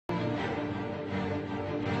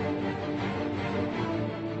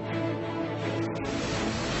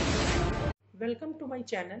Welcome to my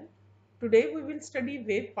channel. Today we will study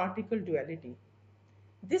wave-particle duality.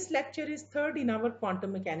 This lecture is third in our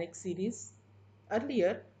quantum mechanics series.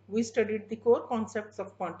 Earlier, we studied the core concepts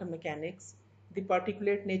of quantum mechanics, the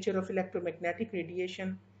particulate nature of electromagnetic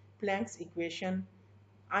radiation, Planck's equation,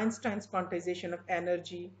 Einstein's quantization of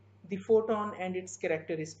energy, the photon and its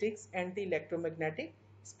characteristics, and the electromagnetic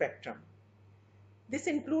spectrum. This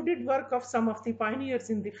included work of some of the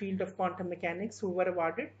pioneers in the field of quantum mechanics who were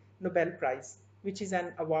awarded Nobel Prize, which is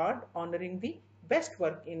an award honoring the best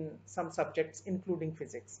work in some subjects, including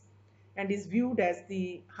physics, and is viewed as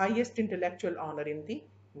the highest intellectual honor in the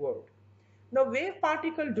world. Now,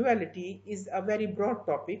 wave-particle duality is a very broad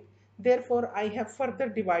topic, therefore I have further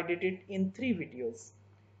divided it in 3 videos.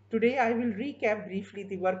 Today I will recap briefly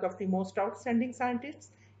the work of the most outstanding scientists,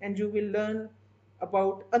 and you will learn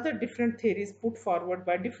about other different theories put forward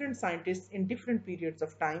by different scientists in different periods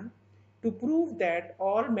of time to prove that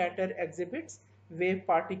all matter exhibits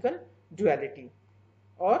wave-particle duality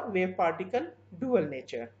or wave-particle dual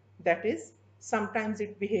nature. That is, sometimes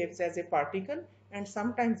it behaves as a particle and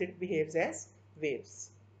sometimes it behaves as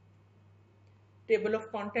waves. Table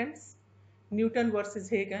of contents: Newton versus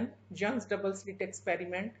Huygens, Young's double slit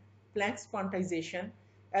experiment, Planck's quantization,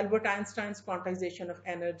 Albert Einstein's quantization of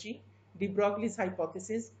energy, de Broglie's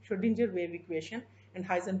hypothesis, Schrodinger wave equation, and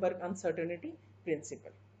Heisenberg uncertainty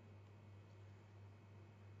principle.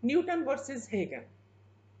 Newton versus Huygens.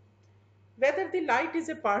 Whether the light is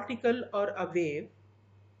a particle or a wave,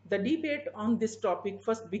 the debate on this topic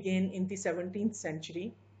first began in the 17th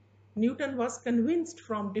century. Newton was convinced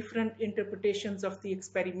from different interpretations of the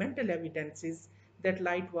experimental evidences that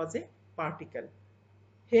light was a particle.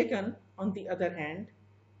 Huygens, on the other hand,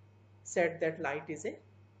 said that light is a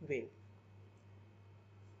wave.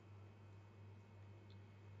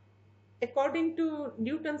 According to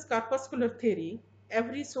Newton's corpuscular theory,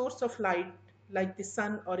 every source of light, like the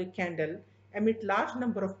sun or a candle, emit large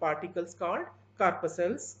number of particles called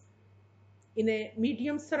corpuscles in a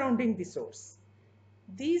medium surrounding the source.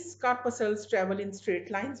 These corpuscles travel in straight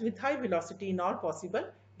lines with high velocity in all possible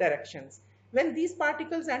directions. When these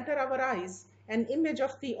particles enter our eyes, an image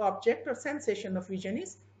of the object or sensation of vision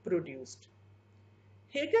is produced.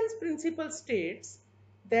 Huygens' principle states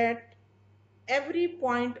that every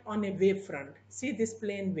point on a wavefront, see this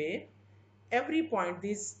plane wave, every point,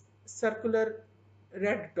 these circular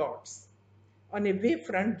red dots on a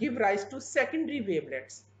wavefront give rise to secondary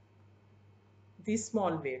wavelets, these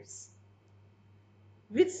small waves,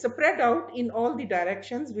 which spread out in all the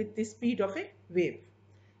directions with the speed of a wave.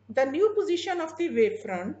 The new position of the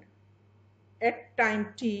wavefront at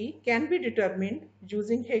time t can be determined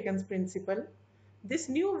using Huygens' principle. This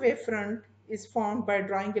new wavefront is formed by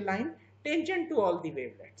drawing a line tangent to all the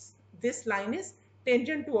wavelets. This line is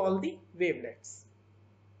tangent to all the wavelets.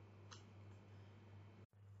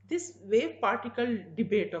 This wave-particle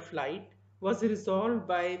debate of light was resolved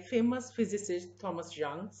by famous physicist Thomas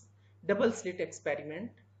Young's double slit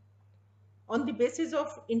experiment. On the basis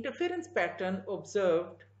of interference pattern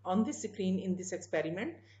observed on the screen in this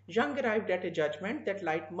experiment, Young arrived at a judgment that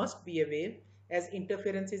light must be a wave, as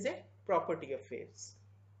interference is a property of waves.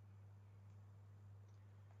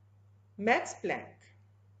 Max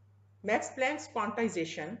Planck's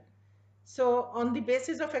quantization. So, on the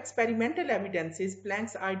basis of experimental evidences,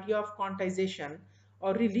 Planck's idea of quantization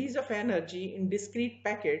or release of energy in discrete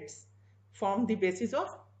packets formed the basis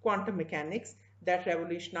of quantum mechanics that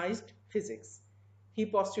revolutionized physics. He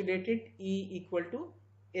postulated E equal to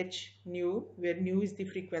h nu, where nu is the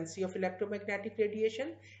frequency of electromagnetic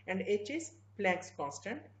radiation and h is Planck's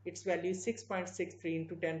constant. Its value is 6.63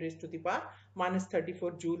 into 10 raised to the power minus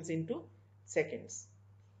 34 joules into seconds.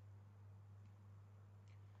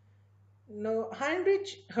 Now,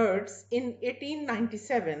 Heinrich Hertz in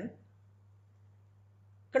 1897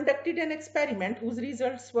 conducted an experiment whose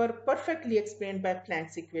results were perfectly explained by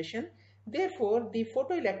Planck's equation. Therefore, the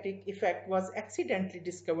photoelectric effect was accidentally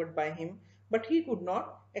discovered by him, but he could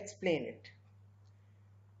not explain it.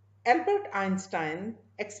 Albert Einstein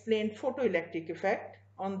explained photoelectric effect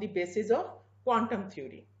on the basis of quantum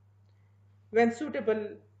theory. When suitable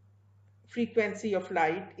frequency of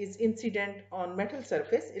light is incident on metal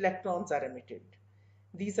surface, electrons are emitted.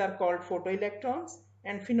 These are called photoelectrons,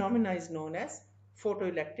 and phenomena is known as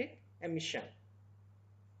photoelectric emission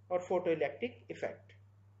or photoelectric effect.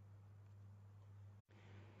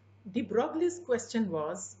 De Broglie's question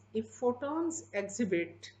was, if photons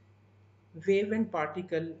exhibit wave and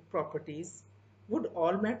particle properties, would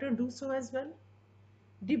all matter do so as well?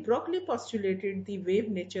 De Broglie postulated the wave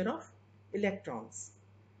nature of electrons.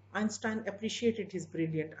 Einstein appreciated his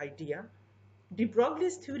brilliant idea. De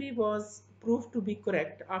Broglie's theory was proved to be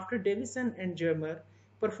correct after Davison and Germer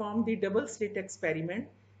performed the double slit experiment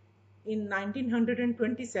in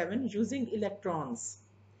 1927 using electrons.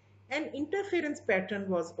 An interference pattern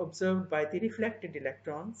was observed by the reflected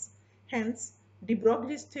electrons. Hence, de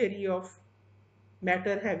Broglie's theory of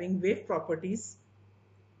matter having wave properties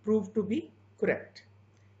proved to be correct.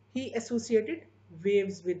 He associated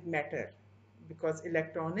waves with matter because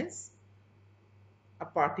electron is a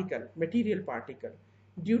particle, material particle.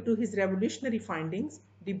 Due to his revolutionary findings,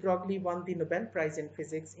 de Broglie won the Nobel Prize in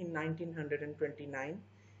Physics in 1929.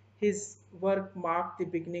 His work marked the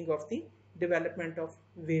beginning of the development of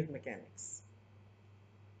wave mechanics.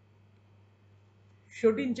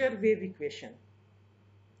 Schrodinger wave equation.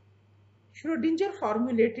 Schrodinger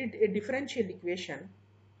formulated a differential equation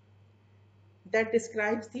that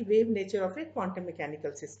describes the wave nature of a quantum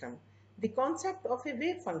mechanical system. The concept of a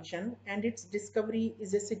wave function and its discovery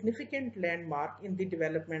is a significant landmark in the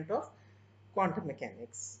development of quantum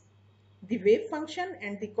mechanics. The wave function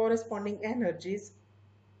and the corresponding energies,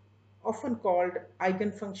 often called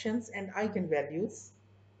eigenfunctions and eigenvalues,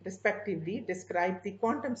 respectively, describe the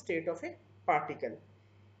quantum state of a particle.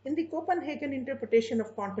 In the Copenhagen interpretation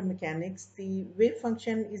of quantum mechanics, the wave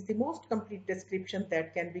function is the most complete description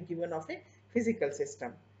that can be given of a physical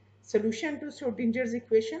system. Solution to Schrodinger's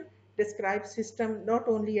equation describes system not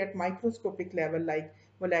only at microscopic level like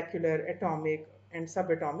molecular, atomic, and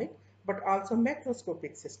subatomic, but also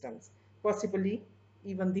macroscopic systems, possibly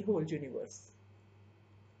even the whole universe.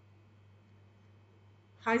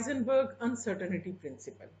 Heisenberg uncertainty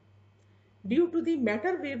principle. Due to the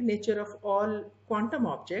matter wave nature of all quantum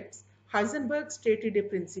objects, Heisenberg stated a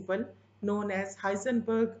principle known as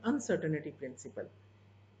Heisenberg uncertainty principle,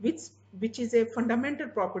 which is a fundamental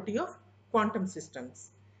property of quantum systems.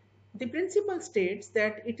 The principle states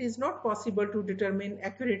that it is not possible to determine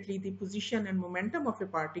accurately the position and momentum of a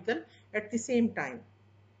particle at the same time.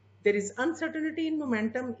 There is uncertainty in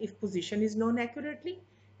momentum if position is known accurately,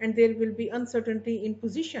 and there will be uncertainty in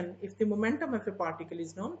position if the momentum of a particle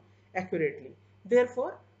is known accurately.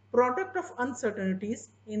 Therefore, product of uncertainties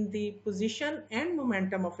in the position and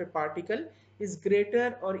momentum of a particle is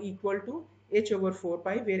greater or equal to h over 4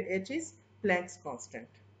 pi, where h is Planck's constant.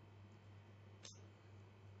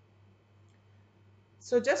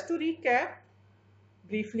 So just to recap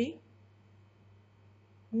briefly,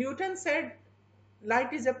 Newton said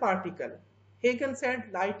light is a particle. Huygens said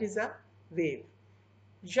light is a wave.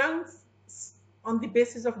 Young, on the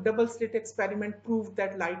basis of double slit experiment, proved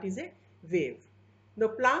that light is a wave. Now,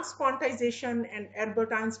 Planck's quantization and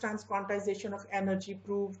Albert Einstein's quantization of energy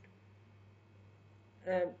proved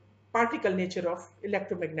particle nature of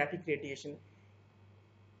electromagnetic radiation.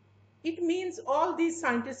 It means all these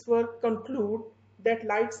scientists' work conclude that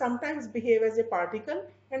light sometimes behaves as a particle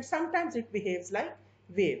and sometimes it behaves like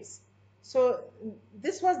waves. So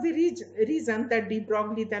this was the reason that de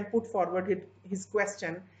Broglie then put forward his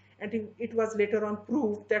question, and it was later on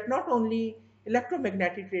proved that not only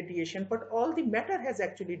electromagnetic radiation but all the matter has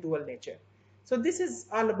actually dual nature. So this is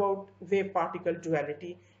all about wave particle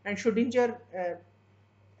duality, and Schrodinger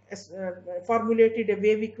formulated a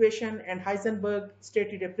wave equation, and Heisenberg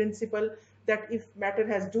stated a principle that if matter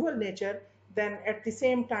has dual nature, then at the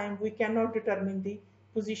same time we cannot determine the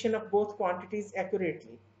position of both quantities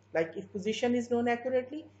accurately. Like if position is known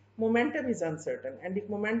accurately, momentum is uncertain, and if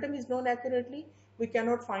momentum is known accurately, we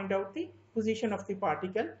cannot find out the position of the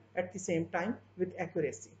particle at the same time with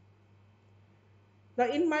accuracy. Now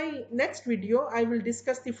in my next video, I will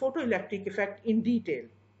discuss the photoelectric effect in detail.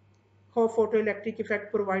 How photoelectric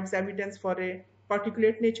effect provides evidence for a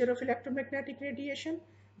particulate nature of electromagnetic radiation,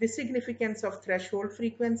 the significance of threshold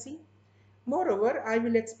frequency. Moreover, I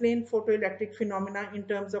will explain photoelectric phenomena in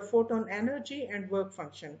terms of photon energy and work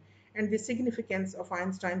function, and the significance of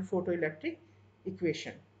Einstein photoelectric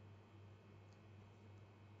equation.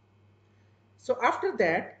 So after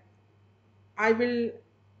that, I will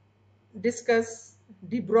discuss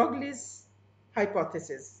de Broglie's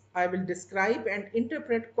hypothesis. I will describe and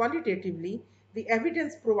interpret qualitatively the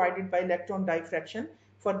evidence provided by electron diffraction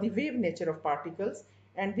for the wave nature of particles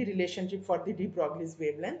and the relationship for the de Broglie's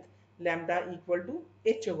wavelength, lambda equal to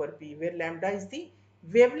h over p, where lambda is the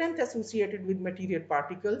wavelength associated with material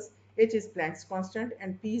particles, h is Planck's constant,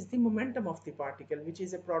 and p is the momentum of the particle, which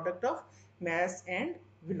is a product of mass and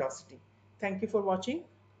velocity. Thank you for watching.